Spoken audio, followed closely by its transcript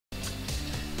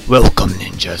Welcome,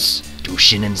 ninjas, to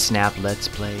Shin and Snap Let's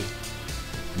Play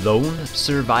Lone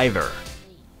Survivor.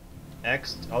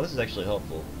 X. Oh, this is actually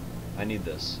helpful. I need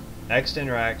this. X to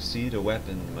interact, C to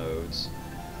weapon modes,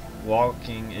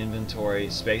 walking inventory,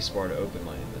 spacebar to open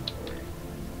my inventory.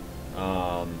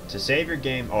 To save your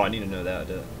game. Oh, I need to know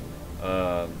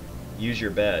that. Use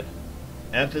your bed.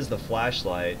 F is the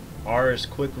flashlight. R is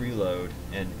quick reload,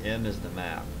 and M is the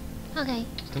map. Okay.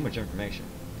 Too much information.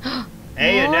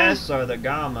 A and S are the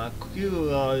gamma,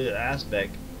 Q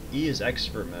aspect, E is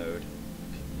expert mode.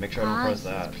 Make sure I don't press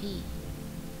that.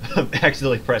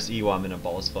 Accidentally press E while I'm in a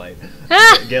boss fight.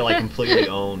 Get like completely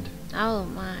owned. Oh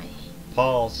my.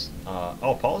 Pause.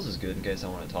 Pause is good in case I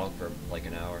want to talk for like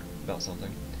an hour about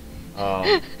something.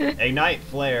 Ignite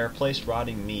flare, place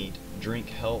rotting meat, drink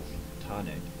health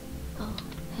tonic. Oh,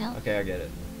 health. Okay, I get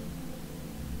it.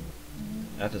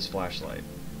 F is flashlight.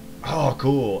 Oh,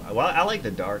 cool. Well, I like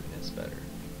the darkness better.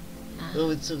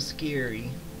 Oh, it's so scary.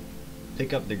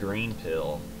 Pick up the green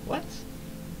pill. What?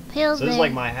 Pills So this is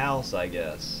like my house, I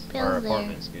guess. Pills or apartment,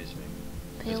 there. excuse me.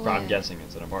 Pill I'm there. guessing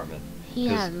it's an apartment. He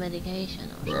has medication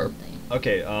or something.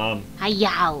 Okay,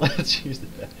 Hi-yow. let's use the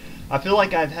bed. I feel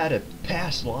like I've had a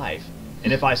past life,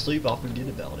 and if I sleep, I'll forget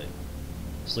about it.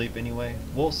 Sleep anyway?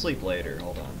 We'll sleep later.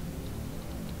 Hold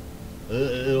on.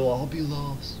 It'll all be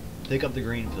lost. Pick up the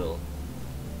green pill.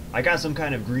 I got some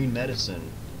kind of green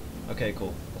medicine. Okay,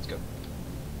 cool. Let's go.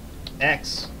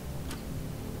 X.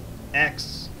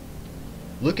 X.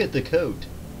 Look at the coat.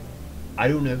 I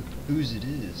don't know whose it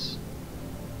is.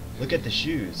 Look at the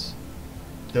shoes.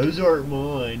 Those aren't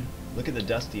mine. Look at the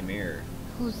dusty mirror.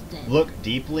 Who's that? Look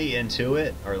deeply into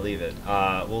it, or leave it.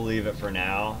 We'll leave it for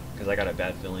now, because I got a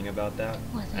bad feeling about that.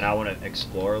 What's and that? I want to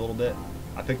explore a little bit.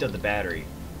 I picked up the battery.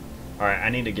 Alright, I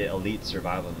need to get elite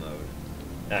survival mode.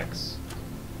 X.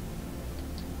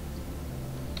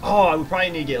 Oh, I would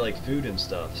probably need to get like food and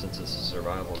stuff since it's a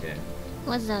survival game.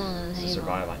 What's that on the It's a table?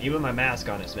 survival. Even my mask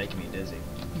on it's making me dizzy.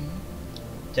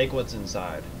 Take what's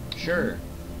inside. Sure.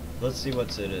 Let's see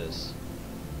what it is.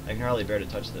 I can hardly bear to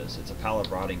touch this. It's a pile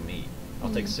of rotting meat.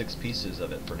 I'll take 6 pieces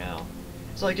of it for now.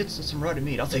 It's like it's some rotting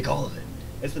meat. I'll take all of it.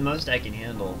 It's the most I can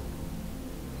handle.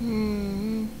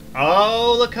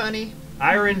 Oh, look, honey.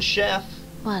 Iron Chef.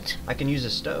 What? I can use a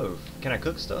stove. Can I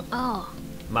cook stuff? Oh.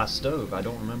 My stove, I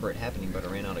don't remember it happening, but I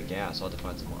ran out of gas. I'll have to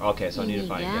find some more. Okay, so I You need to need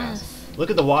find gas. gas. Look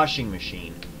at the washing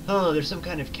machine. Oh, there's some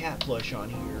kind of cat plush on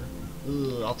here.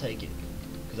 Ugh, I'll take it.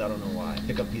 Because I don't know why.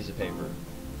 Pick up a piece of paper.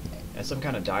 And some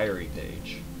kind of diary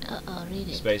page. Read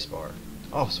it. Spacebar.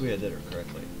 Oh, sweet, I did it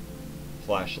correctly.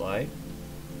 Flashlight.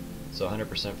 So 100%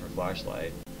 for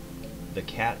flashlight. The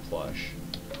cat plush.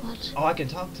 What? Oh, I can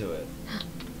talk to it.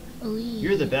 Ooh.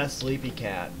 You're the best sleepy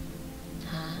cat.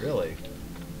 Huh? Really?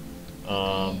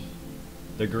 Okay.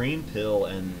 The green pill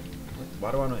and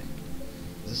why do I want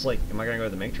to? Is this like? Am I gonna go to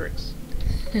the Matrix?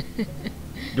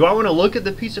 Do I want to look at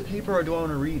the piece of paper or do I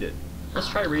want to read it? Let's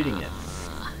try reading it.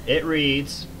 It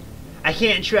reads, "I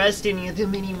can't trust any of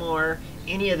them anymore.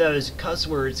 Any of those cuss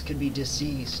words could be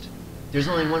deceased. There's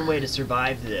only one way to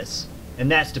survive this, and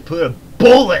that's to put a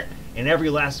bullet in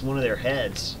every last one of their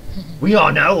heads. We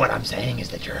all know what I'm saying is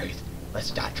the truth.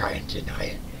 Let's not try and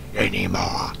deny it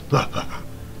anymore.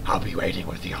 I'll be waiting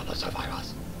with the other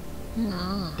survivors."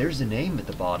 No. There's a name at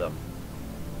the bottom.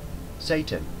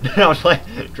 Satan. I was like,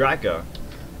 Draco.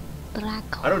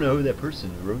 Draco. I don't know who that person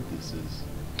who wrote this is.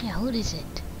 Yeah, who is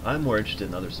it? I'm more interested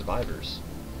in other survivors.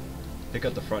 Pick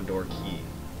up the front door key.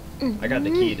 I got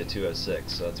the key to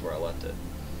 206, so that's where I left it.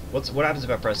 What happens if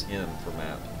I press M for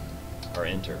map? Or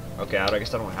enter? Okay, I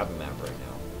guess I don't have a map right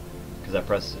now. Because I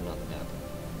pressed it, not the map.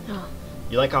 Oh.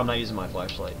 You like how I'm not using my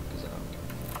flashlight? Because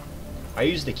I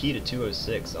used the key to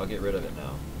 206. I'll get rid of it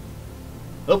now.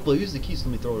 Oh, I'll use the key, so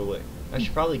let me throw it away. I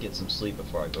should probably get some sleep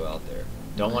before I go out there.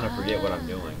 Don't want to forget what I'm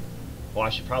doing. Well, I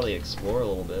should probably explore a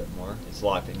little bit more. It's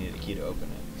locked. I need a key to open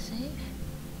it. Safe?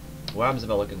 What happens if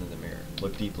I look into the mirror?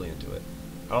 Look deeply into it.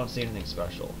 I don't see anything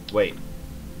special. Wait.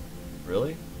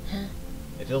 Really? Huh?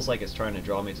 It feels like it's trying to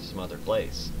draw me to some other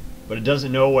place. But it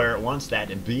doesn't know where it wants that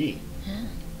to be. Huh?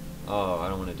 Oh, I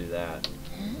don't want to do that.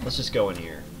 Huh? Let's just go in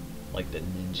here. Like the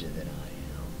ninja that I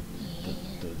am.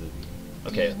 Yeah.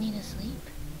 Okay. Do you need to sleep?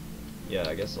 Yeah,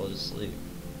 I guess I'll just sleep.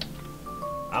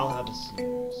 I'll have a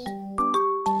snooze.